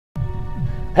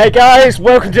Hey guys,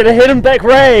 welcome to the hidden Bek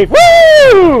Rave.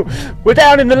 Woo! We're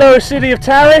down in the lower city of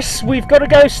Taris. We've got to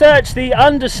go search the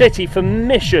Undercity for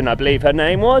Mission, I believe her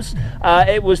name was.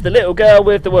 It was the little girl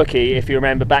with the Wookiee, if you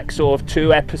remember back sort of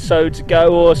 2 episodes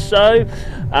ago or so.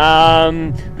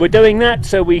 We're doing that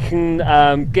so we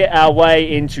can get our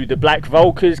way into the Black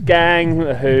Vulkars gang,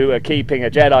 who are keeping a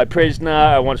Jedi prisoner,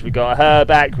 and once we got her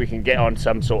back we can get on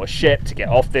some sort of ship to get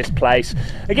off this place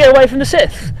and get away from the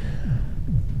Sith.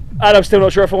 And I'm still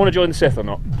not sure if I want to join the Sith or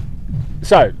not.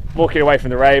 So, walking away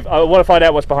from the rave, I want to find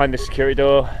out what's behind this security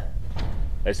door.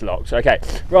 It's locked. Okay,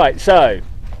 right, so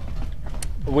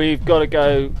we've got to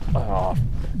go. Oh,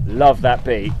 love that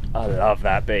beat. I love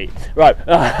that beat. Right.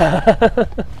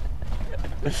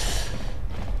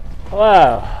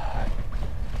 Wow.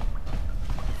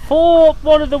 For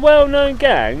one of the well-known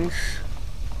gangs,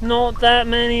 not that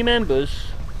many members.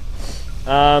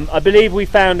 I believe we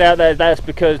found out that that's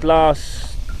because last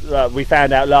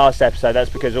episode that's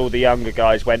because all the younger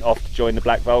guys went off to join the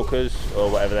Black Vulkars,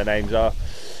 or whatever their names are.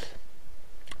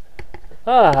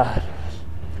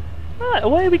 Right,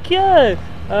 away we go.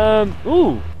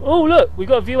 Oh look, we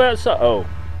got a view outside. Oh,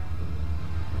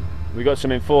 we got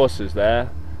some enforcers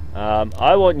there.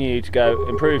 I want you to go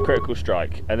improve critical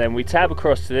strike, and then we tab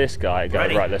across to this guy and go,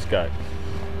 right, let's go.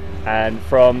 And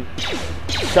from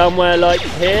somewhere like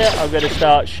here, I'm going to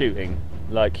start shooting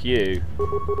like you.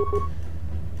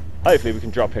 Hopefully we can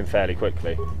drop him fairly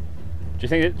quickly. Do you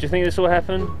think this will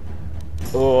happen?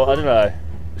 Or I don't know.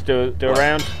 Let's do a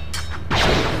round.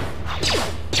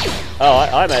 Oh,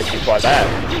 I'm actually quite bad.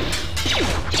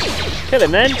 Kill him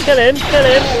then. Kill him. Kill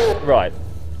him. Right.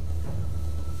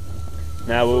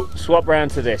 Now we'll swap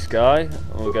round to this guy.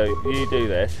 We'll go. You do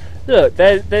this. Look,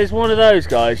 there's one of those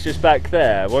guys just back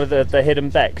there. One of the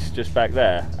hidden Beks just back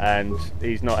there, and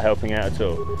he's not helping out at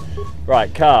all.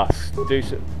 Right, cast. Do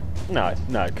some. No,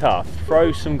 cast.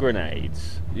 Throw some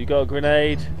grenades. You got a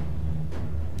grenade?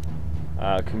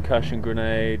 Concussion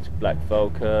grenade, Black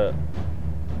Vulkar.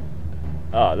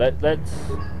 Oh, let's.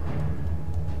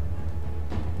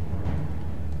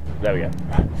 There we go.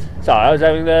 So I was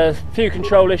having a few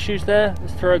control issues there.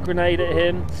 Let's throw a grenade at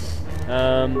him.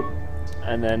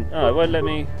 And then, oh, it won't let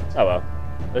me. Oh well,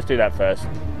 let's do that first. See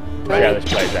how this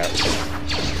plays out.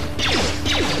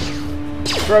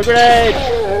 Throw a grenade.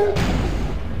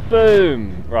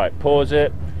 Boom! Right, pause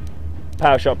it.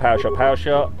 Power shot, power shot, power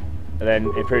shot. And then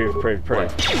improve.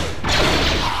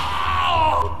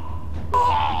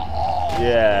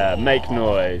 Yeah, make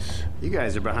noise. You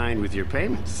guys are behind with your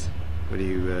payments. What do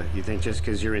you think just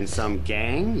because you're in some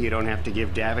gang, you don't have to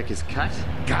give Davik his cut?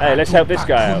 Hey, let's help this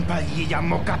guy out.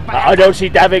 I don't see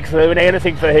Davik doing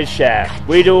anything for his share.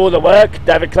 We do all the work,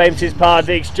 Davik claims his part of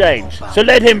the exchange. So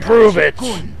let him prove it!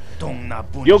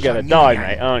 You're gonna die,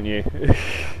 mate, aren't you?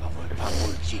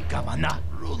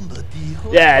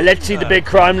 Yeah, let's see the big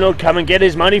crime lord come and get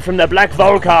his money from the Black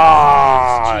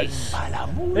Vulkars.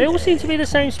 They all seem to be the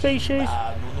same species.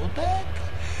 I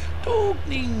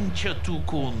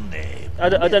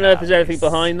don't know if there's anything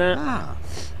behind that. Ah,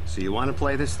 so you want to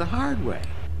play this the hard way?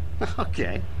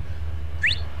 Okay.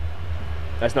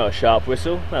 That's not a sharp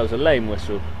whistle. That was a lame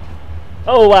whistle.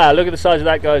 Oh wow! Look at the size of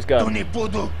that guy's gun.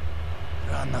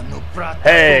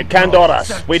 Hey,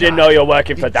 Candoras, we didn't know you're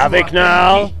working for Davik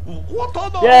now.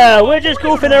 Yeah, we're just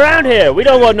goofing around here. We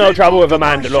don't want no trouble with a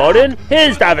Mandalorian.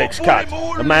 Here's Davik's cut.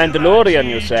 A Mandalorian,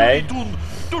 you say?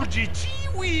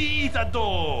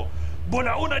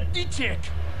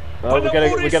 Well, we're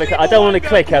gonna. I don't want to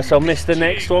click else I'll miss the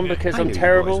next one because I'm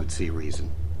terrible. Would see reason.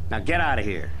 Now get out of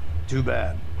here. Too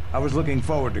bad. I was looking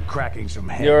forward to cracking some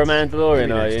heads. You're a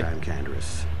Mandalorian, are you? Next time,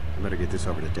 Candoras. I better get this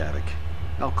over to Davik.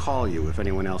 I'll call you if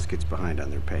anyone else gets behind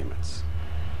on their payments.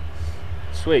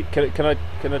 Sweet. Can I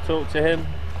talk to him?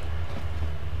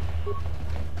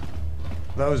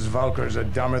 Those Vulkars are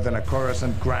dumber than a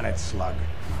Coruscant granite slug.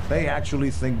 They actually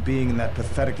think being in that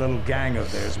pathetic little gang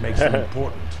of theirs makes them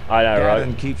important. I know, right?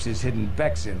 Gadon keeps his hidden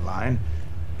Beks in line,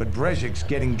 but Brezhik's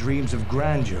getting dreams of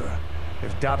grandeur.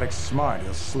 If Davik's smart,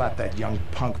 he'll slap that young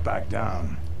punk back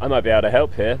down. I might be able to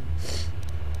help here.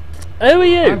 Who are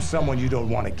you? I'm someone you don't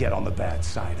want to get on the bad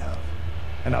side of.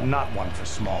 And I'm not one for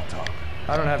small talk.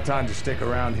 I don't have time to stick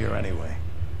around here anyway.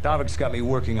 Davik's got me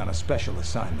working on a special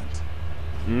assignment.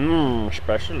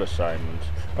 Special assignment.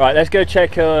 Right, let's go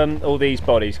check all these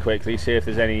bodies quickly, see if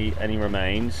there's any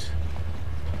remains.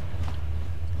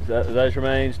 Those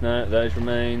remains? No, those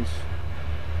remains.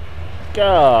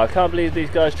 God, I can't believe these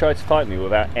guys tried to fight me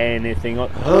without anything on.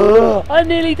 I'm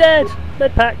nearly dead!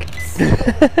 Med pack!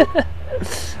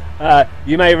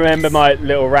 You may remember my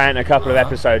little rant a couple of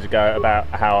episodes ago about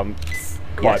how I'm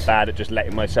quite bad at just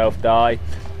letting myself die.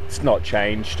 It's not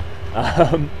changed.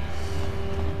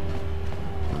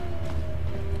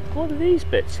 What are these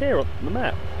bits here on the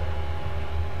map?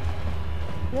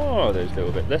 What are those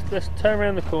little bits? Let's turn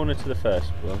around the corner to the first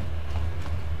one.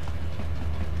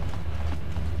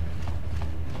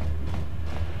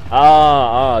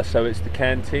 So it's the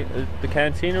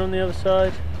cantina on the other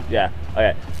side? Yeah,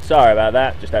 okay. Sorry about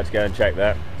that, just had to go and check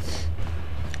that.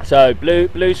 So,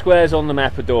 blue squares on the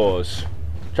map are doors.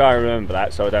 Try and remember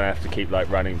that so I don't have to keep like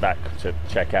running back to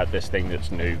check out this thing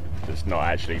that's new, that's not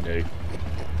actually new.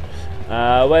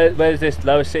 Where's this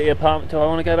lower city apartment? Do I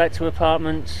want to go back to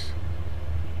apartments?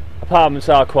 Apartments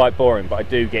are quite boring, but I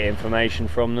do get information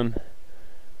from them.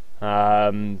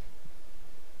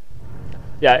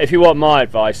 Yeah, if you want my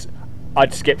advice,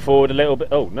 I'd skip forward a little bit.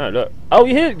 Oh, no, look. Oh,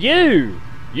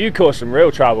 you caused some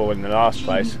real trouble in the last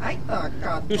place.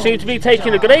 You seem to be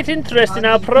taking a great interest in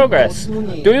our progress.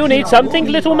 Do you need something,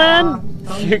 little man?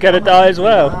 You're gonna die as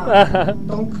well.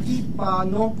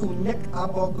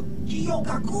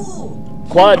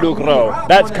 Quiet, Lucro.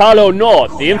 That's Carlo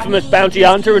Nord, the infamous bounty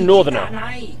hunter and northerner.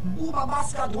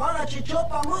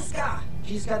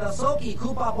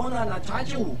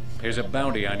 There's a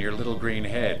bounty on your little green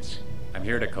heads. I'm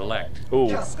here to collect. Ooh.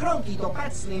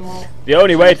 The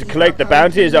only way to collect the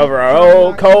bounty is over our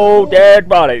old, cold, dead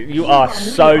body. You are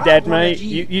so dead, mate.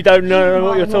 You don't know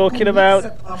what you're talking about.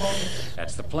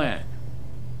 That's the plan.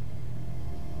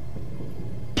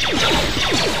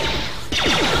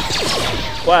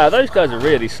 Wow, those guys are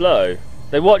really slow.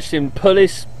 They watched him pull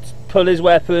his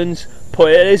weapons,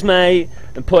 point at his mate,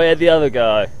 and point at the other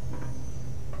guy.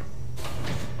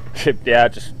 Yeah,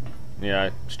 just, you know,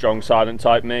 strong silent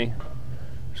type me.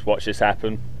 Just watch this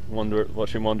happen.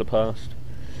 Watch him wander past.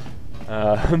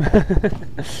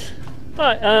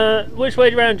 Right, which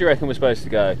way around do you reckon we're supposed to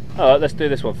go? Oh, let's do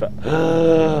this one first.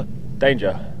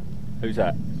 Danger. Who's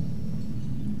that?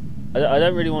 I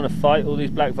don't really want to fight all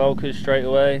these black Vulcans straight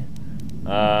away.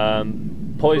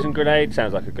 Poison grenade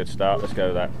sounds like a good start. Let's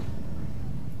go with that.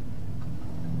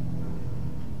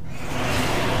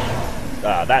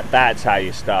 Ah, that's how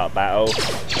you start battle.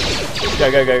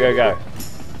 Go, go, go, go, go.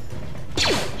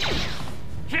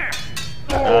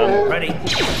 Ready?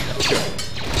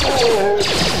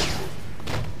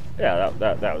 Yeah,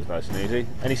 that was nice and easy.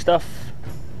 Any stuff?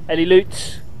 Any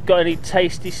loot? Got any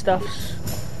tasty stuffs?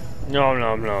 Nom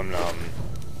nom nom nom.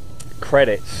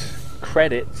 Credits.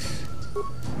 Credits.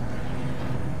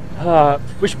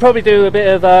 We should probably do a bit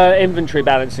of inventory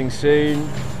balancing soon.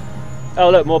 Oh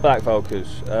look, more Black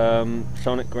Vulcans.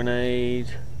 Sonic grenade.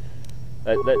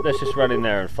 Let's just run in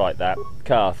there and fight that.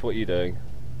 Karth, what are you doing?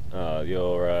 Oh,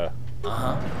 you're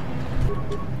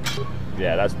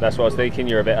yeah, that's what I was thinking.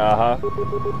 You're a bit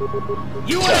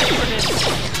You wait for this.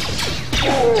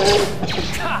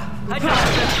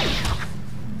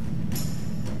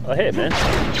 I hit him, man.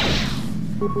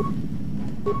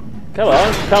 Come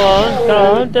on, come on, come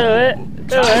on, do it,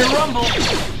 do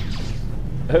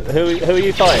it. Who are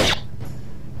you fighting?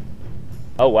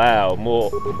 Oh wow, more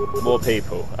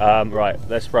people. Right,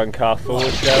 let's run Karth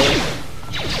forward, shall we?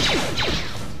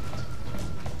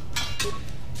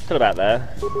 Still about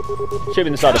there. Shoot him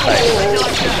in the side of the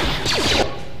face.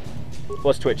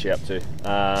 What's Twitchi up to?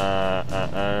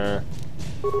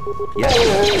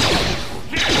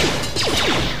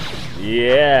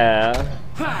 Yeah.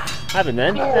 Have him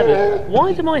then. Have him.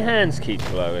 Why do my hands keep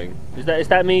glowing? Is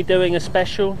that me doing a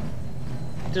special?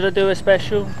 Did I do a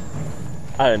special?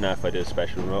 I don't know if I did a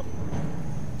special or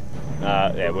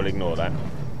not. Yeah, we'll ignore that.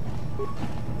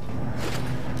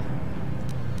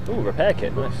 Ooh, repair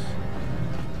kit, nice.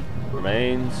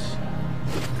 Remains.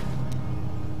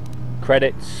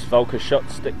 Credits, Vulcan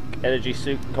shot stick, energy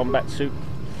suit, combat suit.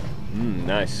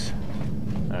 Nice.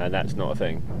 That's not a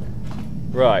thing.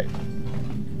 Right.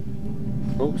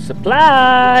 Oh,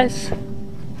 supplies!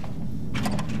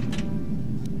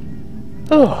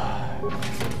 Oh.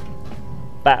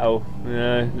 Battle.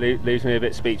 Leaves me a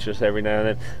bit speechless every now and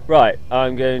then. Right,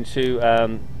 I'm going to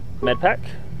medpack.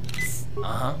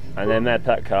 And then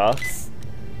medpack Karth.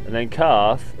 And then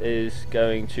Karth is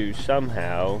going to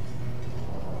somehow...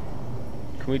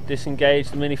 Can we disengage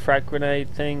the mini frag grenade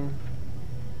thing?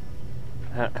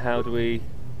 How do we...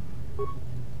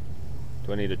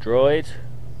 Do I need a droid?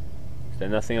 Is there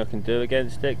nothing I can do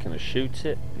against it? Can I shoot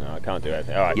it? No, I can't do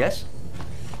anything. Alright. Yes?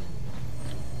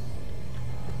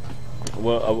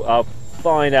 Well, I'll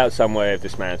find out some way of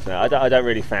dismantling it. I don't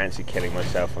really fancy killing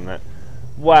myself on that.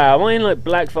 Wow, am I in like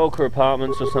Black Vulcan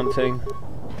apartments or something?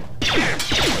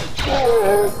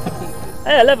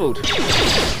 Hey, I leveled!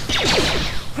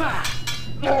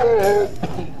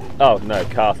 Oh no,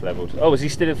 Karth leveled. Oh, is he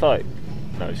still in fight?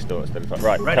 No, he's still in fight.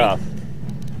 Right, Ready. Karth.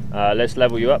 Let's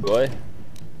level you up, boy.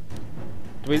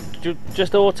 Do we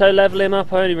just auto level him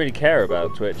up? I only really care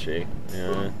about Twitchi.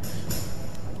 Yeah.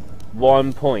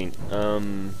 1 point.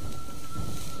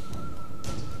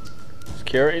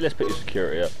 Security? Let's put your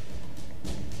security up.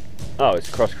 Oh, it's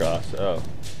cross class. Oh.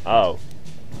 Oh.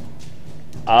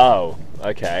 Oh.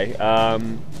 Okay.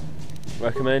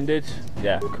 Recommended?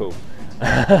 Yeah, cool.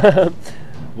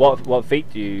 What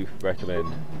feat do you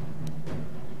recommend?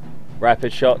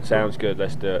 Rapid shot sounds good.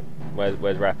 Let's do it.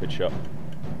 Where's rapid shot?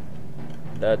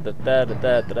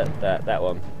 That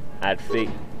one. Add feat.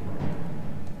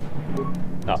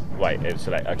 Oh wait, it's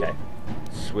select. Okay,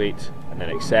 sweet. And then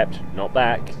accept. Not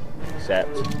back.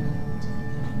 Accept.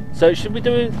 So should we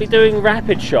be doing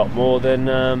rapid shot more than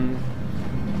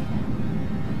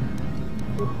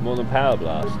power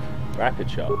blast? Rapid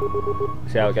shot.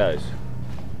 See how it goes.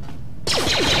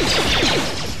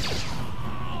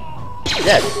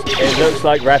 Yes, it looks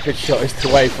like rapid shot is the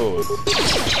way forward.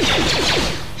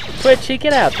 Twitchi,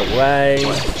 get out the way.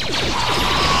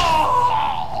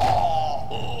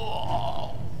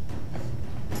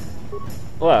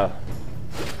 Well,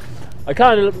 I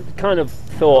kind of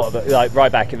thought that, like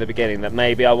right back in the beginning, that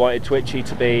maybe I wanted Twitchi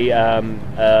to be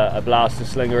a blaster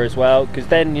slinger as well, because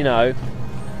then, you know,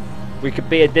 we could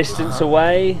be a distance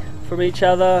away from each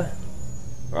other.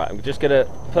 Right, I'm just gonna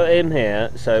put him here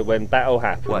so when battle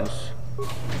happens.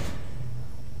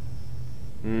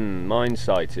 Mine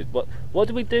sighted. What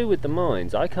do we do with the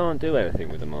mines? I can't do anything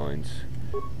with the mines.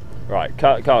 Right,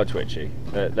 card Twitchi.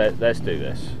 Let's do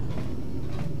this.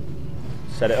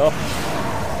 Set it off.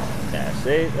 Yeah,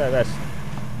 see? That's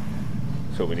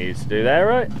what we needed to do there,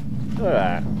 right? Look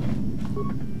at that.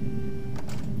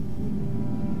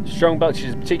 Strongbox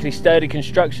is a particularly sturdy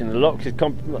construction. The lock is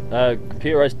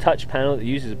computerized touch panel that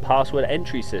uses a password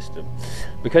entry system.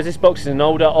 Because this box is an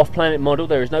older off-planet model,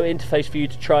 there is no interface for you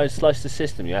to try and slice the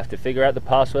system. You have to figure out the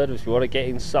password if you want to get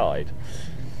inside.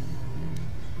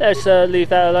 Let's leave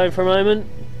that alone for a moment.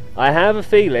 I have a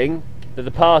feeling that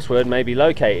the password may be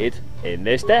located in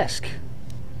this desk.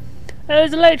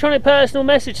 There's an electronic personal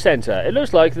message center. It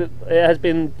looks like that it has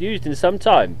been used in some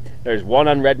time. There is one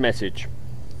unread message.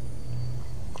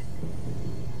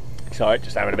 Sorry,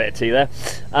 just having a bit of tea there.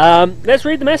 Let's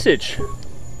read the message.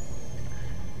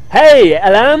 Hey,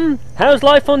 Alam, how's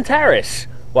life on Taris?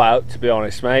 Well, to be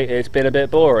honest, mate, it's been a bit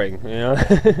boring. You know?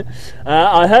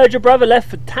 I heard your brother left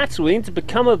for Tatooine to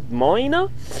become a miner.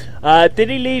 Did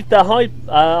he leave the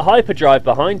hyperdrive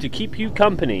behind to keep you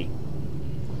company?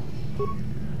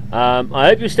 I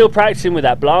hope you're still practicing with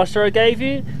that blaster I gave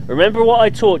you. Remember what I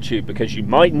taught you, because you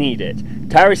might need it.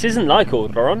 Taris isn't like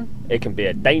Alderaan. It can be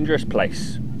a dangerous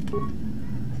place.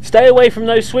 Stay away from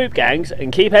those swoop gangs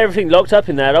and keep everything locked up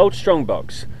in that old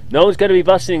strongbox. No one's going to be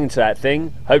busting into that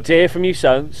thing. Hope to hear from you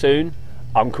soon.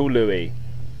 Uncle Louie.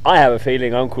 I have a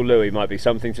feeling Uncle Louie might be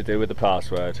something to do with the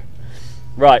password.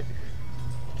 Right.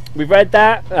 We've read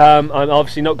that. I'm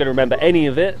obviously not going to remember any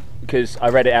of it because I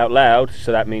read it out loud,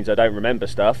 so that means I don't remember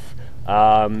stuff.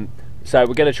 So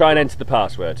we're going to try and enter the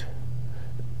password.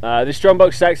 This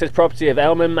strongbox is access property of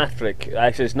Elman Mathrick.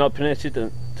 Access not permitted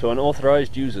to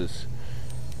unauthorized users.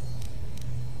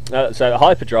 So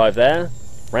hyperdrive there.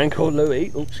 Rancor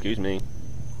Louis. Oh, excuse me.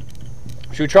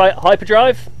 Should we try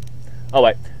hyperdrive? Oh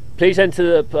wait. Please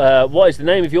enter the. What is the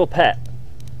name of your pet?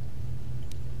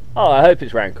 Oh, I hope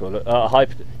it's Rancor.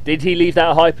 Did he leave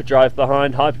that hyperdrive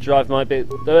behind? Hyperdrive might be.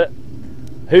 Do it.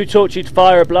 Who taught you to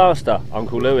fire a blaster?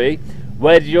 Uncle Louis.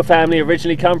 Where did your family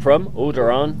originally come from?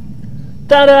 Alderaan.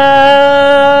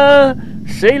 Ta-da!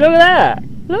 See, look at that.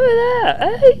 Look at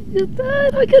that. Hey,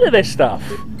 I'm not good at this stuff.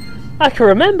 I can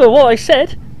remember what I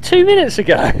said 2 minutes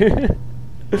ago.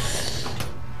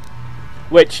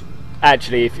 Which,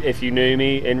 actually, if you knew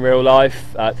me in real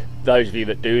life, those of you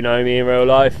that do know me in real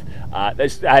life,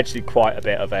 there's actually quite a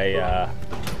bit of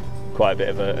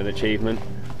an achievement.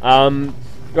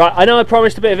 Right, I know I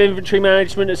promised a bit of inventory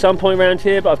management at some point around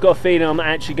here, but I've got a feeling I'm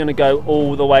actually going to go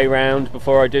all the way round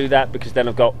before I do that, because then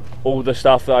I've got all the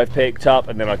stuff that I've picked up,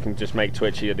 and then I can just make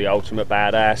Twitchi the ultimate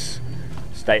badass.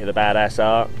 State of the badass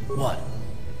art. What?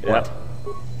 Yep.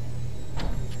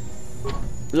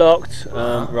 Locked.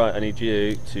 Right, I need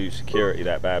you to security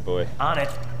that bad boy. On it.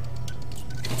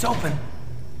 It's open.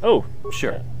 Oh.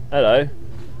 Sure. Hello.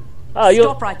 Oh, you're...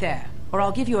 Stop right there, or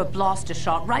I'll give you a blaster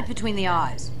shot right between the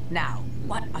eyes. Now,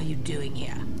 what are you doing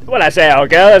here? Well, I say,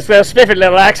 old girl, that's the spiffy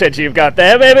little accent you've got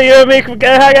there. Maybe you and me can go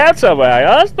hang out somewhere, I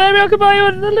asked. Maybe I could buy you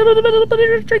a little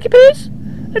bit of drinky piece?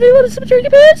 Do you want some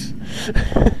drinky piece?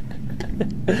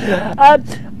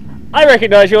 I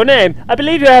recognise your name. I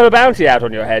believe you have a bounty out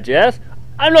on your head, yes?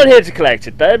 I'm not here to collect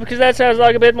it though, because that sounds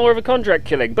like a bit more of a contract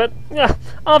killing. But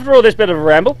after all this bit of a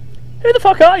ramble, who the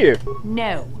fuck are you?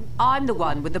 No, I'm the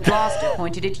one with the blaster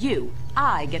pointed at you.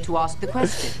 I get to ask the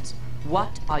questions.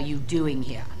 What are you doing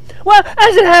here? Well,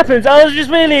 as it happens, I was just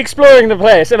really exploring the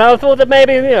place, and I thought that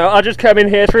maybe, you know, I'll just come in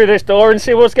here through this door and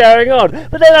see what's going on.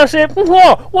 But then I said,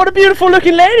 whoa, what a beautiful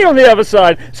looking lady on the other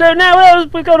side. So now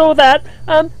we've got all that,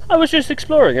 I was just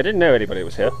exploring. I didn't know anybody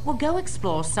was here. Well, go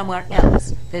explore somewhere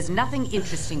else. There's nothing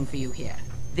interesting for you here.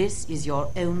 This is your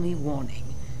only warning.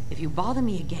 If you bother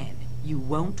me again, you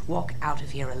won't walk out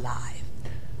of here alive.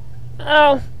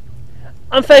 Oh,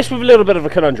 I'm faced with a little bit of a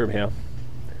conundrum here.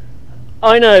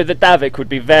 I know that Davik would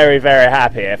be very, very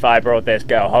happy if I brought this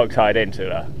girl hogtied into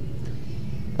her.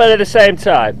 But at the same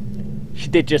time, she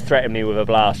did just threaten me with a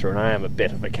blaster, and I am a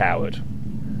bit of a coward.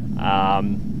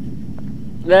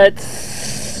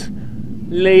 Let's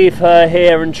leave her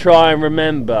here and try and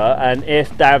remember, and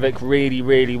if Davik really,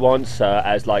 really wants her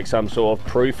as like some sort of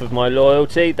proof of my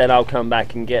loyalty, then I'll come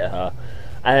back and get her.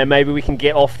 And then maybe we can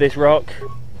get off this rock.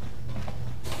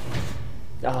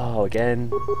 Oh, again.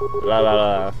 La la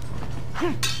la.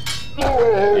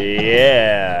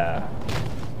 Yeah.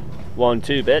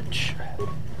 1-2, bitch.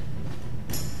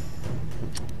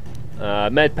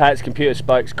 Med packs, computer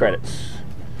spikes, credits.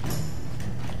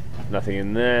 Nothing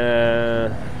in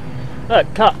there. Look,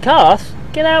 Carth,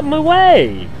 get out of my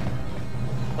way.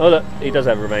 Oh look, he does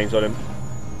have remains on him.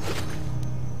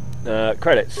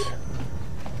 Credits.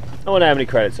 I wonder how many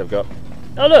credits I've got.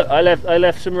 Oh look, I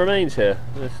left some remains here.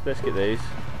 Let's get these.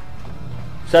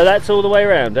 So that's all the way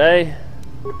around, eh?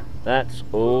 That's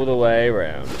all the way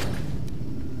around.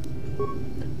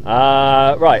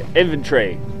 Right,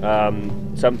 inventory.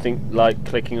 Something like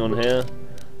clicking on here.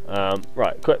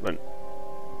 Right, equipment.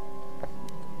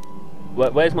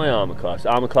 Where's my armor class?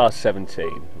 Armor class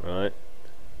 17, right?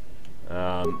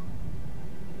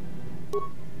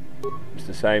 It's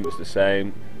the same, it's the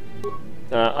same.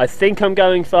 I think I'm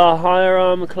going for a higher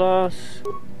armor class.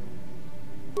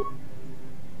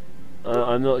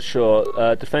 I'm not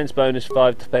sure. Defense bonus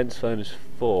 5, defense bonus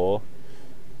 4.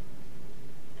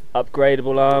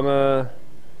 Upgradable armor.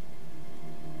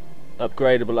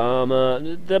 Upgradable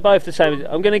armor. They're both the same.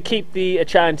 I'm going to keep the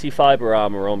Achanti fiber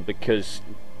armor on because,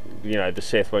 you know, the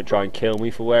Sith won't try and kill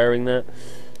me for wearing that.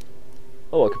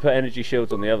 Oh, I could put energy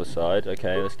shields on the other side.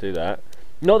 Okay, let's do that.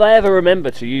 Not that I ever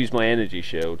remember to use my energy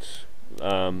shields.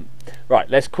 Right,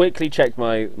 let's quickly check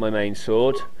my main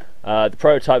sword. The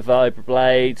prototype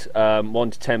vibroblade,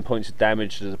 1 to 10 points of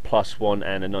damage. There's a +1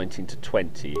 and a 19 to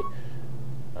 20.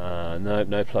 No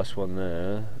 +1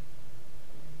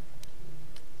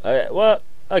 there. Well,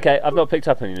 okay, I've not picked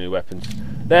up any new weapons.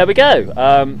 There we go.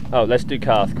 Oh, let's do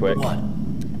Carth quick.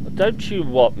 Don't you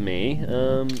whop me.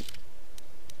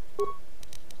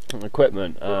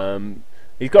 Equipment.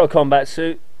 He's got a combat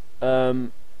suit, but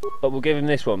we'll give him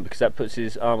this one because that puts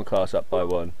his armor class up by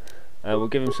 1. We'll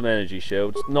give him some energy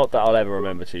shields. Not that I'll ever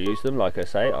remember to use them. Like I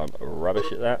say, I'm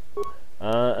rubbish at that.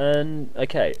 And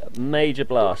okay, major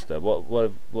blaster.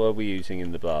 What are we using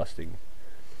in the blasting?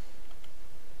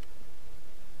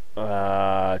 2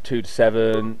 to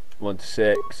 7, 1 to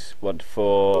 6, 1 to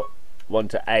 4, 1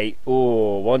 to 8.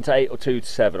 Oh, 1 to 8 or 2 to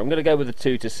 7. I'm going to go with the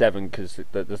 2 to 7 because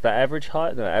does that average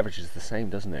height? No, average is the same,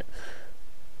 doesn't it?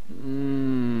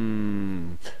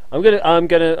 I'm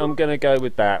gonna go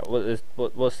with that.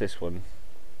 What's this one?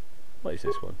 What is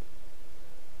this one?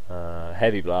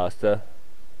 Heavy blaster.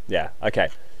 Yeah. Okay.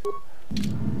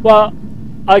 Well,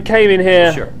 I came in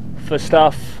here for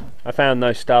stuff. I found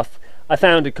no stuff. I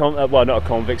found a well, not a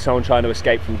convict. Someone trying to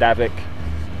escape from Davik.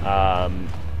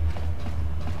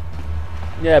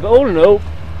 Yeah, but all in all,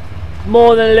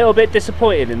 more than a little bit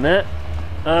disappointed in that.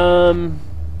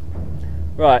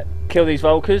 Right. Kill these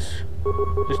Volkers.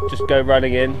 Just go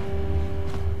running in.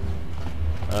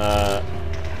 Oh,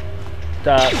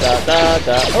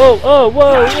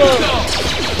 whoa.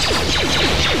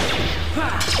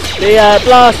 The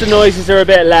blaster noises are a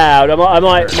bit loud. I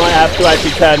might have to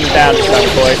actually turn them down at some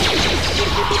point.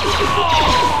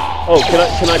 Oh,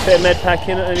 can I fit a med pack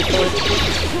in at any point?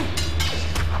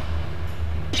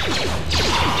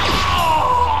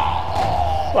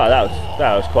 Wow,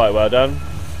 that was quite well done.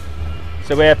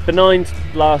 So we have benign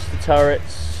blaster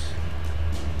turrets.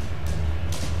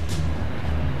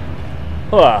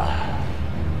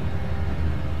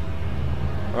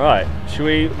 Right, should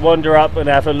we wander up and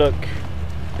have a look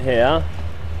here?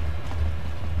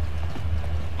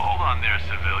 Hold on there,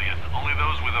 civilian. Only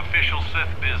those with official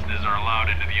Sith business are allowed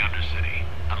into the Undercity.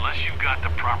 Unless you've got the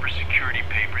proper security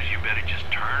papers, you better just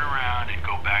turn around and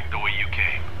go back the way you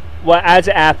came. Well, as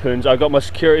it happens, I got my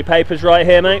security papers right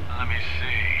here, mate. Let me see.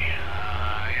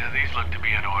 Yeah, these look to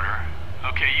be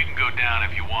down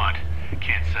if you want.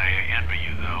 Can't say I envy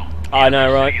you, though. I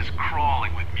know, right? The city is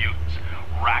crawling with mutants.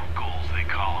 Rat ghouls, they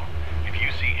call them. If you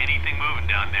see anything moving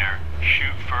down there,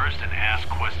 shoot first and ask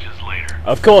questions later.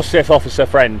 Of course, Sith officer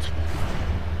friend.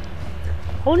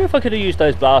 I wonder if I could have used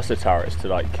those blaster turrets to,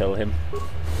 like, kill him.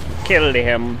 Kill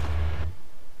him.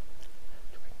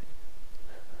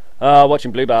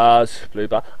 Watching blue bars. Blue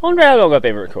bar. I wonder how long I've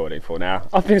been recording for now.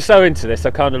 I've been so into this,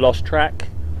 I've kind of lost track.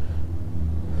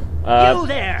 You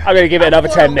there, I'm going to give it another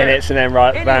 10 minutes and then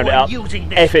round it up.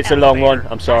 If it's a long one,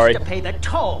 I'm sorry. Has to pay the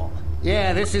toll.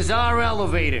 Yeah, this is our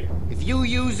elevator. If you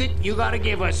use it, you gotta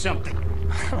give us something.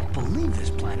 I don't believe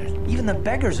this planet. Even the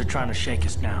beggars are trying to shake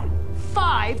us down.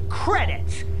 5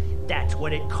 credits. That's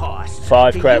what it costs.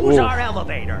 5 to credits. use our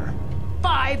elevator.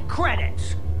 5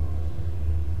 credits.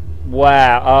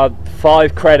 Wow,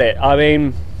 5 credit. I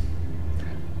mean,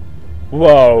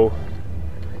 whoa.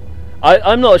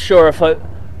 I'm not sure if a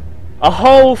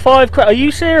whole 5 credits. Are you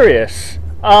serious?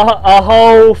 A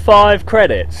whole 5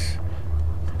 credits.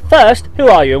 First, who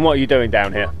are you and what are you doing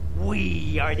down here?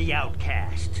 We are the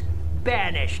outcasts,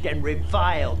 banished and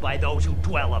reviled by those who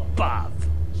dwell above.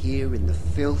 Here in the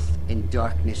filth and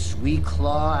darkness, we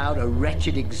claw out a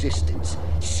wretched existence,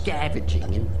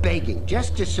 scavenging and begging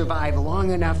just to survive long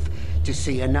enough to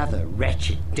see another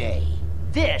wretched day.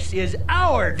 This is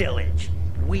our village.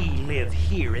 We live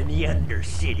here in the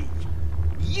Undercity.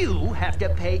 You have to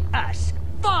pay us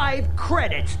 5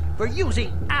 credits for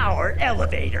using our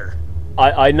elevator.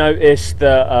 I noticed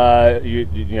that you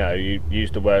know, you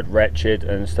use the word wretched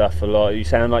and stuff a lot. You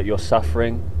sound like you're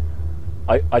suffering.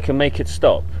 I can make it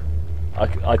stop.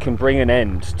 I can bring an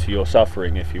end to your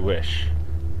suffering if you wish.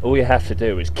 All you have to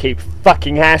do is keep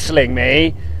fucking hassling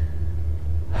me.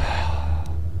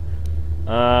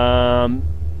 What am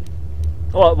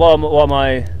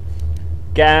I?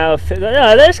 No,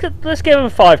 let's give him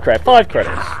 5 credits. 5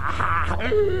 credits.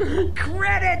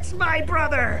 Credits, my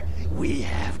brother. We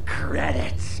have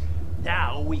credits.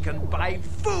 Now we can buy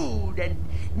food and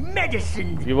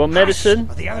medicine. You want medicine?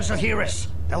 Or the others will hear us.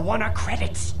 They'll want our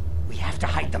credits. We have to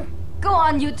hide them. Go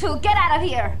on, you two. Get out of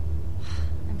here.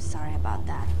 I'm sorry about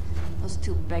that. Those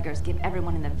 2 beggars give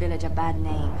everyone in the village a bad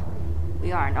name.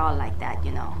 We aren't all like that,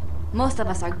 you know. Most of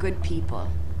us are good people.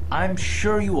 I'm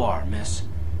sure you are, miss.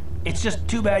 It's just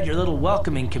too bad your little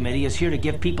welcoming committee is here to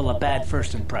give people a bad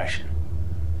first impression.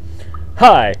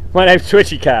 Hi, my name's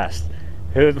Twitchi Cast.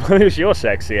 Who's your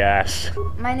sexy ass?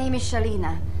 My name is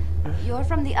Shalina. You're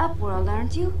from the Upworld,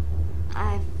 aren't you?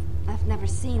 I've never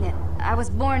seen it. I was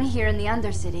born here in the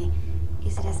Undercity.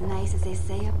 Is it as nice as they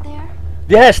say up there?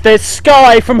 Yes, there's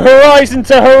sky from horizon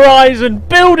to horizon,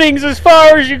 buildings as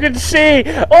far as you can see,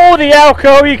 all the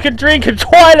alcohol you can drink, and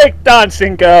twilight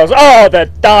dancing girls. Oh, the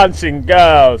dancing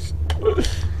girls.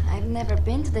 I've never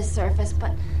been to the surface,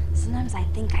 but sometimes I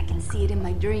think I can see it in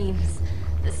my dreams.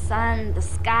 The sun, the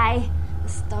sky, the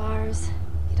stars.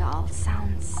 It all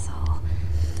sounds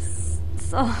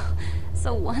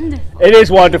so wonderful. It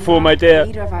is wonderful, my dear. The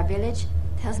leader of our village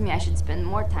tells me I should spend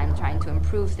more time trying to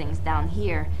improve things down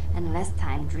here and less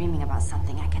time dreaming about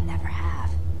something I can never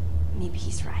have. Maybe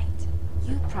he's right.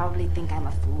 You probably think I'm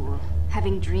a fool,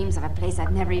 having dreams of a place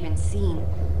I've never even seen.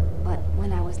 But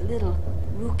when I was little,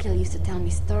 Rukil used to tell me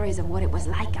stories of what it was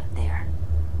like up there.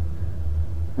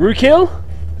 Rukil?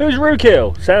 Who's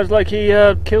Rukil? Sounds like he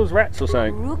kills rats or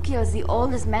something. Rukil is the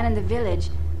oldest man in the village.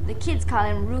 The kids call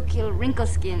him Rukil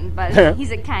Wrinkleskin, but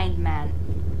he's a kind man.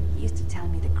 He used to tell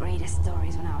me the greatest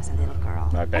stories when I was a little girl.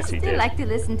 I bet he did. I still like to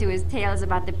listen to his tales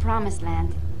about the Promised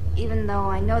Land, even though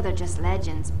I know they're just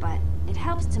legends, but it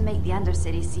helps to make the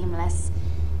Undercity seem less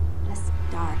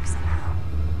dark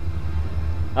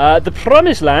somehow. The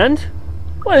Promised Land?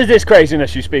 What is this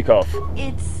craziness you speak of?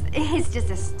 It's just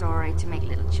a story to make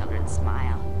little children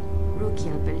smile.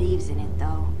 Rukil believes in it,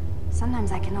 though.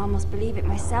 Sometimes I can almost believe it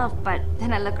myself, but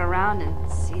then I look around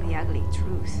and see the ugly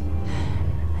truth.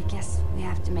 I guess we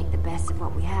have to make the best of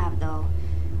what we have, though.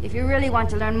 If you really want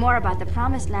to learn more about the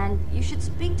Promised Land, you should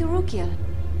speak to Rukil.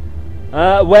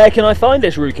 Where can I find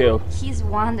this Rukil? He's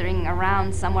wandering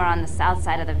around somewhere on the south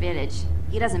side of the village.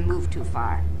 He doesn't move too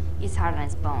far. He's hard on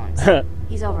his bones.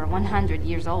 He's over 100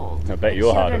 years old. I bet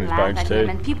you're hard on his bones too.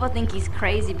 And people think he's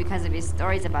crazy because of his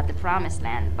stories about the Promised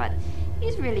Land, but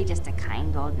he's really just a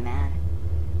kind old man.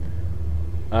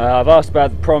 I've asked about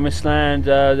the Promised Land.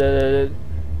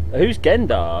 Who's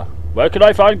Gendar? Where can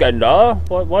I find Gendar?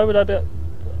 Why would I be...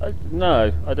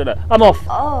 no, I don't know. I'm off.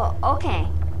 Oh, okay.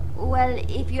 Well,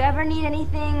 if you ever need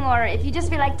anything, or if you just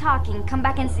feel like talking, come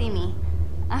back and see me.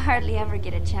 I hardly ever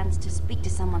get a chance to speak to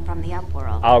someone from the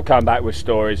Upworld. I'll come back with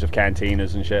stories of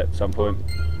cantinas and shit at some point.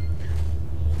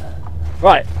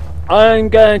 Right, I'm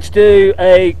going to do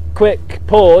a quick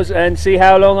pause and see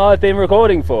how long I've been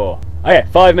recording for. Okay,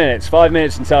 5 minutes. 5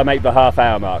 minutes until I make the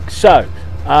half-hour mark. So,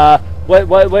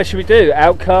 where should we do?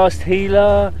 Outcast,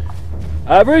 healer,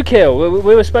 Rookhill.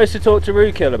 We were supposed to talk to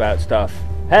Rookhill about stuff.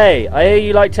 Hey, I hear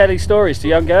you like telling stories to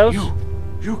young girls.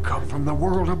 You come from the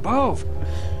world above.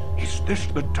 Is this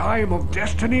the time of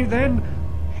destiny, then?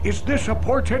 Is this a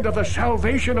portent of the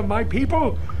salvation of my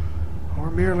people? Or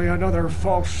merely another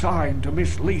false sign to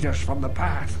mislead us from the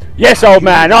path? Yes, old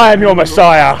man, I am your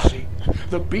Messiah.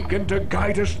 The beacon to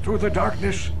guide us through the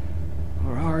darkness?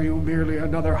 Or are you merely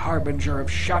another harbinger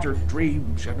of shattered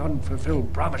dreams and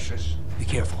unfulfilled promises? Be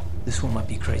careful. This one might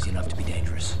be crazy enough to be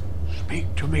dangerous.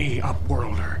 Speak to me,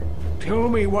 Upworlder. Tell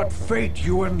me what fate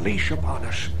you unleash upon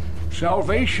us.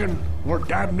 Salvation or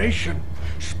damnation?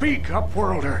 Speak,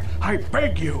 Upworlder. I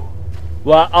beg you.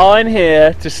 Well, I'm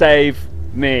here to save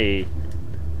me.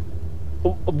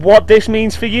 What this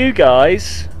means for you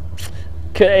guys,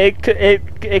 it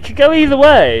could go either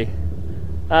way.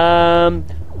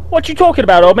 What you talking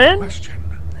about, old man?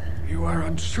 Question. You are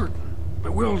uncertain,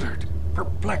 bewildered,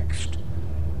 perplexed.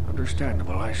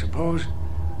 Understandable, I suppose.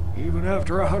 Even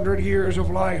after 100 years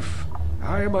of life,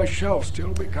 I myself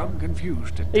still become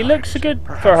confused at times. He looks good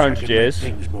Perhaps for 100 years.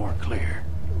 Make things more clear.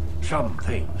 Some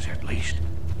things, at least.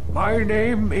 My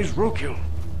name is Rookhill,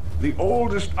 the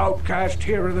oldest outcast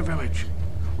here in the village.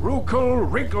 Rookhill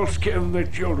Wrinkleskin, the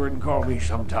children call me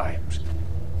sometimes.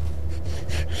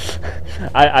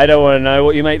 I don't want to know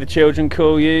what you make the children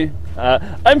call you.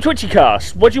 I'm Twitchi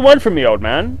Cast. What do you want from me, old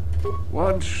man?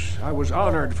 Once I was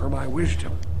honored for my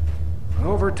wisdom.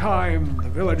 Over time, the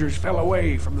villagers fell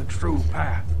away from the true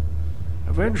path.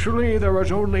 Eventually, there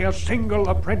was only a single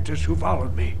apprentice who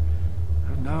followed me.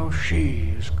 And now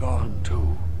she is gone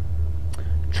too.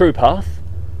 True path?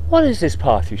 What is this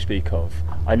path you speak of?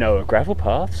 I know of gravel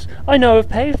paths. I know of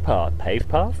paved paths. Paved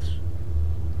paths?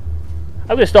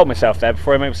 I'm going to stop myself there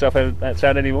before I make myself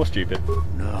sound any more stupid.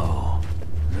 No,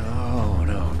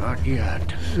 not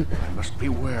yet. I must be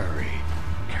wary.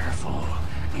 Careful.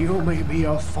 You may be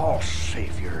a false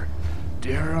savior.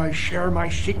 Dare I share my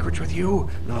secrets with you?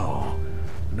 No,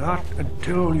 not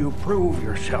until you prove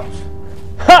yourself.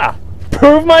 Ha!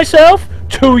 Prove myself?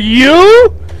 To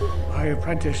you? My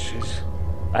apprentice is...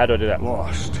 How do I do that?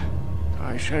 Lost.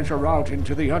 I sent her out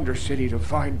into the Undercity to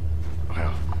find...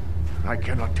 Well, I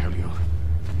cannot tell you.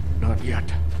 Not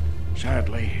yet.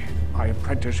 Sadly, my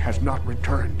apprentice has not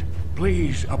returned.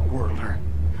 Please, Upworlder,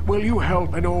 will you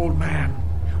help an old man?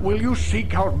 Will you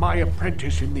seek out my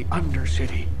apprentice in the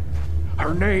Undercity?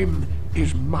 Her name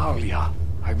is Malia.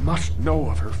 I must know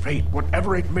of her fate,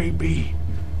 whatever it may be.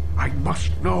 I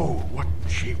must know what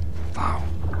she found.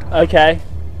 Okay.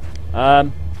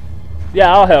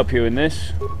 Yeah, I'll help you in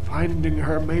this. Finding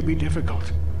her may be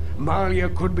difficult. Malia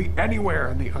could be anywhere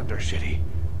in the Undercity.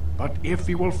 But if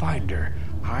you will find her,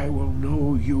 I will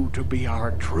know you to be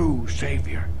our true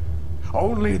savior.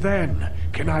 Only then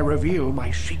can I reveal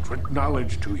my secret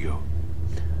knowledge to you.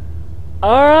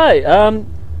 Alright,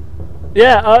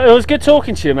 yeah, it was good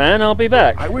talking to you, man. I'll be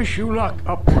back. I wish you luck,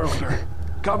 Upworlder.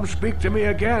 Come speak to me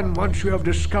again once you have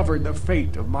discovered the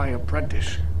fate of my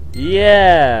apprentice.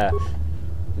 Yeah.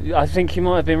 I think you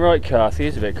might have been right, Kath. He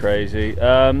is a bit crazy.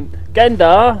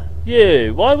 Gendar,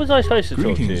 you. Why was I supposed to talk to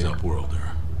you? Greetings,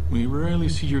 Upworlder. We rarely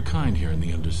see your kind here in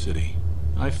the Undercity.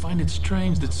 I find it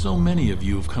strange that so many of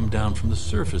you have come down from the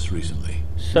surface recently.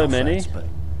 So many? Offense, but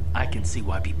I can see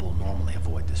why people normally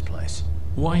avoid this place.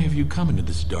 Why have you come into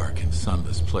this dark and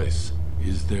sunless place?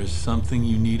 Is there something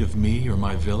you need of me or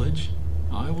my village?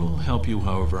 I will help you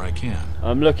however I can.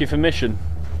 I'm looking for mission.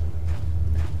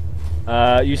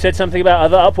 You said something about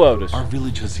other Upworlders. Our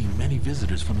village has seen many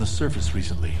visitors from the surface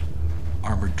recently.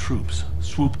 Armored troops,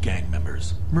 swoop gang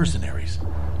members, mercenaries.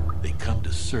 They come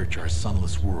to search our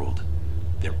sunless world.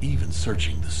 They're even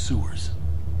searching the sewers.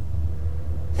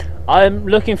 I'm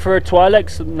looking for a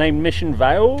Twi'lek named Mission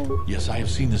Vale. Yes, I have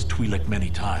seen this Twi'lek many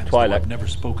times, though I've never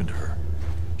spoken to her.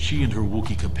 She and her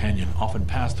Wookiee companion often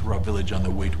pass through our village on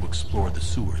their way to explore the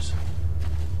sewers.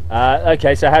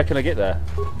 Okay, so how can I get there?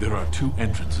 There are two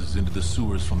entrances into the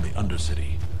sewers from the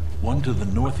Undercity. One to the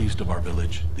northeast of our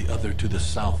village, the other to the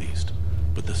southeast.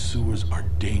 But the sewers are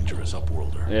dangerous,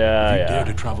 Upworlder. Yeah, if you dare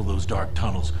to travel those dark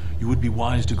tunnels, you would be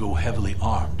wise to go heavily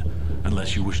armed,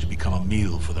 unless you wish to become a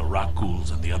meal for the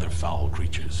Rakghouls and the other foul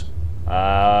creatures.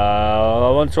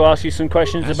 I want to ask you some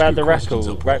questions about the Rakghouls.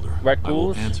 I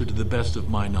will answer to the best of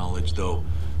my knowledge, though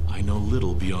I know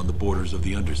little beyond the borders of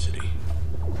the Undercity.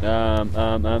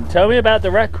 Tell me about the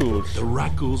Rakghouls. The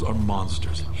Rakghouls are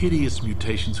monsters, hideous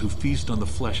mutations who feast on the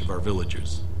flesh of our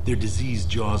villagers. Their diseased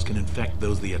jaws can infect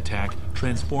those they attack,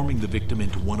 transforming the victim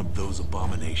into one of those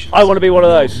abominations. I want to be one of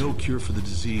those. No cure for the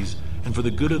disease, and for the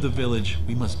good of the village,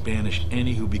 we must banish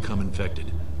any who become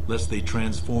infected, lest they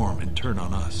transform and turn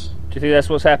on us. Do you think that's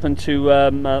what's happened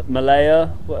to Malaya,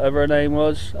 whatever her name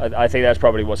was? I think that's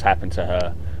probably what's happened to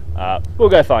her. We'll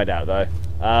go find out, though.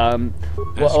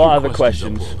 What other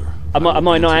questions? I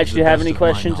might not actually have any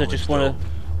questions. I just want to...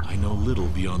 I know little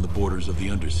beyond the borders of the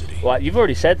Undercity. Well, you've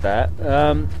already said that.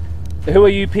 Who are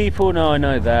you people? No, I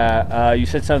know that. You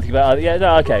said something about... Yeah,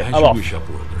 no, okay. As you wish,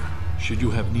 Upworlder. Should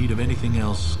you have need of anything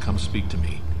else, come speak to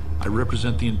me. I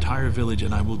represent the entire village,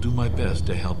 and I will do my best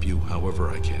to help you however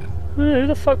I can. Who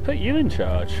the fuck put you in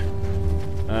charge?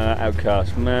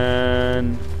 Outcast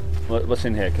man. What's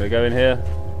in here? Can I go in here?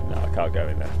 No, I can't go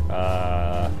in there.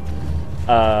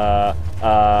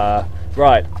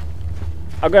 Right.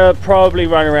 I'm gonna probably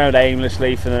run around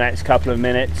aimlessly for the next couple of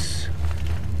minutes.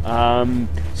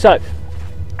 So,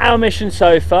 our mission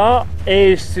so far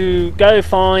is to go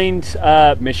find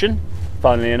Mission.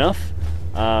 Funnily enough,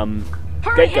 hurry,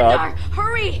 Hindar!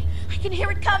 Hurry! I can hear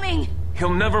it coming.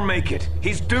 He'll never make it.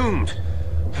 He's doomed.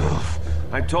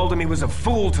 I told him he was a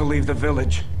fool to leave the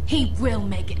village. He will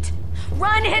make it.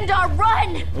 Run, Hindar,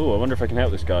 run! Oh, I wonder if I can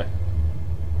help this guy.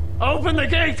 Open the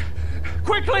gate!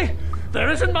 Quickly! There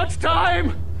isn't much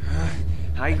time!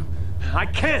 I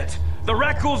can't! The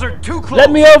rat ghouls are too close!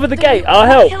 Let me over the gate, I'll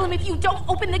help! Kill him if you don't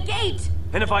open the gate!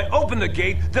 And if I open the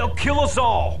gate, they'll kill us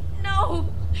all! No!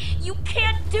 You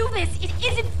can't do this! It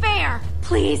isn't fair!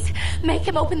 Please, make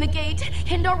him open the gate!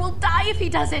 Hindar will die if he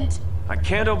doesn't! I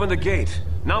can't open the gate.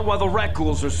 Not while the rat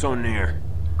ghouls are so near.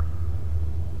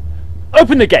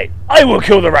 Open the gate! I will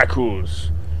kill the rat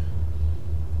ghouls!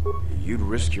 You'd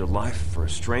risk your life for a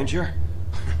stranger?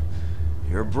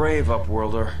 You're brave,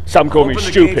 Upworlder. Some call me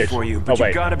stupid. The gate for you, but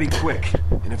you gotta be quick.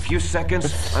 In a few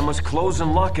seconds, I must close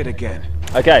and lock it again.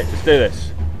 Okay, let's do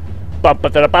this. Hello,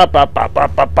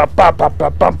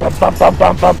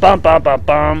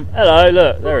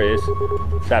 look, there he is.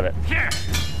 Let's have it.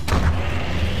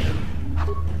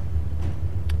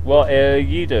 What are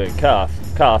you doing?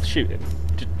 Karth, shoot him.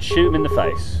 Just shoot him in the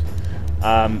face.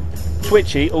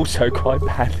 Twitchi also quite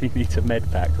badly needs a med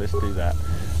pack. Let's do that.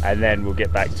 And then we'll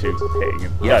get back to hitting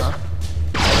him. Yes.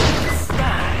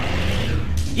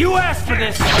 You asked for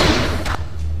this!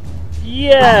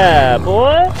 Yeah,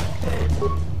 boy!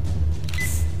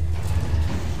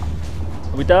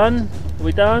 Are we done? Are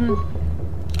we done?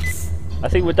 I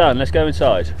think we're done. Let's go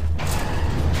inside.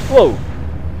 Whoa!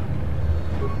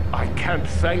 I can't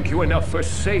thank you enough for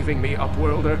saving me,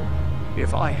 Upworlder.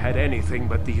 If I had anything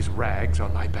but these rags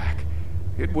on my back,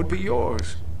 it would be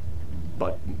yours.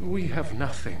 But we have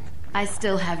nothing. I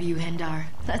still have you, Hindar.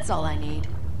 That's all I need.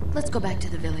 Let's go back to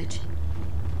the village.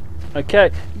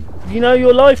 Okay. You know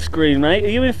your life screen, mate. Are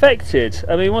you infected?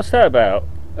 I mean, what's that about?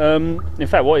 In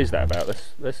fact, what is that about?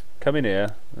 Let's come in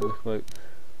here.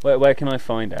 Where can I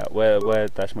find out? Where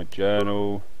that's my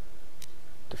journal.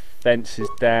 Defense is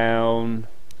down.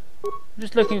 I'm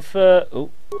just looking for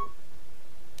oh,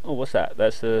 what's that?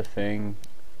 That's the thing.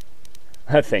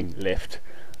 That thing, lift.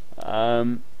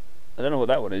 I don't know what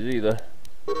that one is either.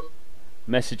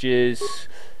 Messages.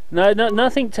 No,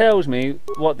 nothing tells me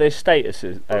what their status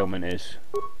ailment is.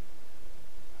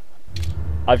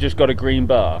 I've just got a green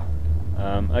bar.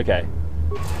 Okay.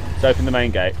 Let's open the main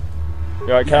gate. You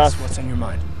alright, Yes, Cass? what's on your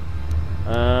mind?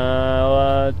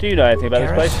 Do you know anything about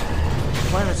this place? The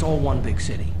planet's all one big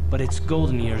city, but its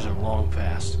golden years are long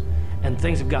past. And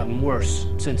things have gotten worse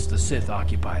since the Sith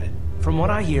occupied it. From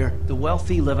what I hear, the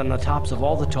wealthy live on the tops of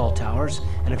all the tall towers,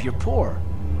 and if you're poor,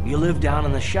 you live down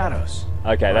in the shadows.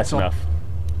 Okay, that's enough.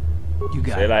 You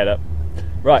got it. See you later.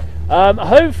 Right,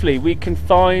 hopefully we can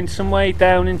find some way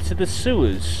down into the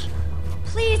sewers.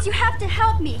 Please, you have to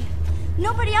help me.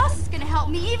 Nobody else is gonna help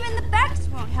me. Even the Beks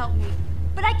won't help me.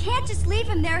 But I can't just leave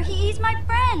him there. He's my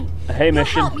friend. Hey, You'll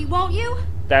Mission. help me, won't you?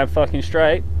 Damn fucking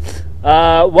straight.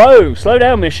 Whoa, slow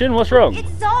down, Mission. What's wrong? It's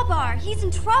Zalbar. He's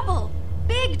in trouble.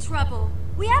 Big trouble.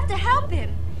 We have to help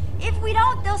him. If we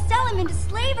don't, they'll sell him into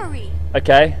slavery.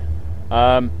 Okay.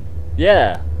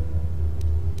 Yeah.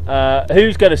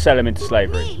 Who's gonna sell him into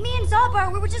slavery? Me and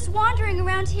Zalbar, we were just wandering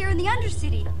around here in the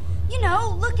Undercity. You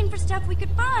know, looking for stuff we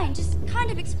could find, just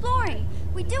kind of exploring.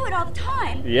 We do it all the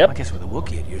time. Yep. I guess with a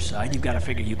Wookiee at your side, you've got to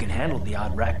figure you can handle the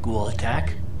odd rat ghoul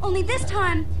attack. Only this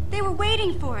time, they were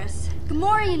waiting for us.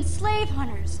 Gamorrean slave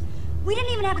hunters. We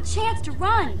didn't even have a chance to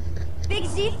run. Big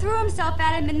Z threw himself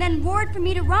at him and then roared for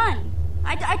me to run.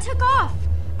 I took off.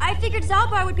 I figured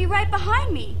Zalbar would be right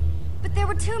behind me. But there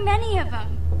were too many of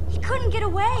them. He couldn't get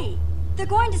away. They're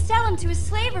going to sell him to a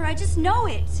slaver, I just know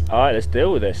it. Alright, let's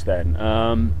deal with this then.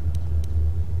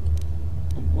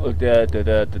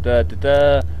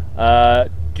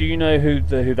 Do you know who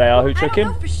they are who took him?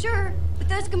 I don't know for sure, but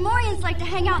those Gamorreans like to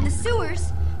hang out in the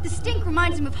sewers. The stink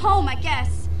reminds them of home, I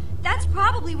guess. That's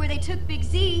probably where they took Big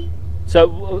Z.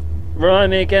 So,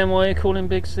 remind me again why you call him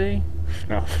Big Z?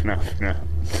 No.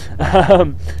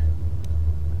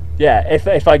 Yeah,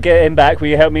 if I get him back, will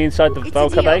you help me inside the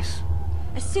Volker base?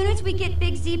 As soon as we get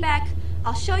Big Z back,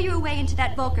 I'll show you a way into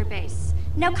that Volker base.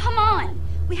 Now come on!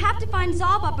 We have to find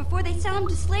Zalba before they sell him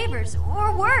to slavers,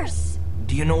 or worse.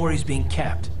 Do you know where he's being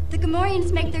kept? The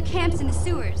Gamorreans make their camps in the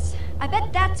sewers. I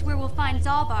bet that's where we'll find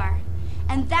Zalbar.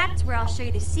 And that's where I'll show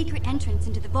you the secret entrance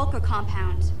into the Volker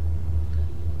compound.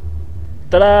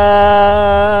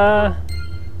 Ta-da!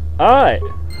 Alright.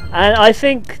 And I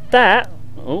think that...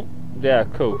 Oh, yeah,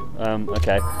 cool.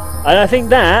 Okay. And I think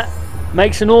that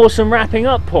makes an awesome wrapping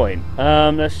up point.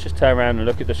 Let's just turn around and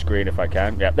look at the screen if I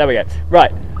can. Yeah, there we go.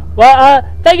 Right. Well,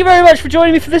 thank you very much for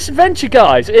joining me for this adventure,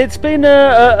 guys. It's been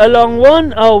a long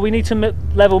one. Oh, we need to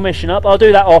level mission up. I'll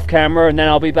do that off camera and then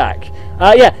I'll be back.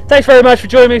 Yeah, thanks very much for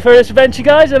joining me for this adventure,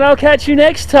 guys, and I'll catch you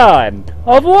next time.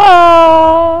 Au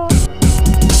revoir!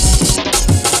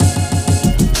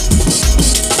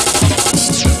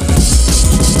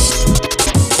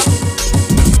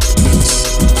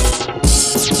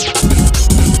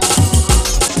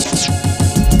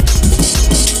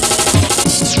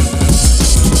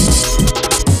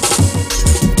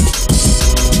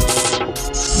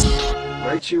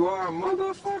 Right you are,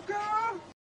 motherfucker!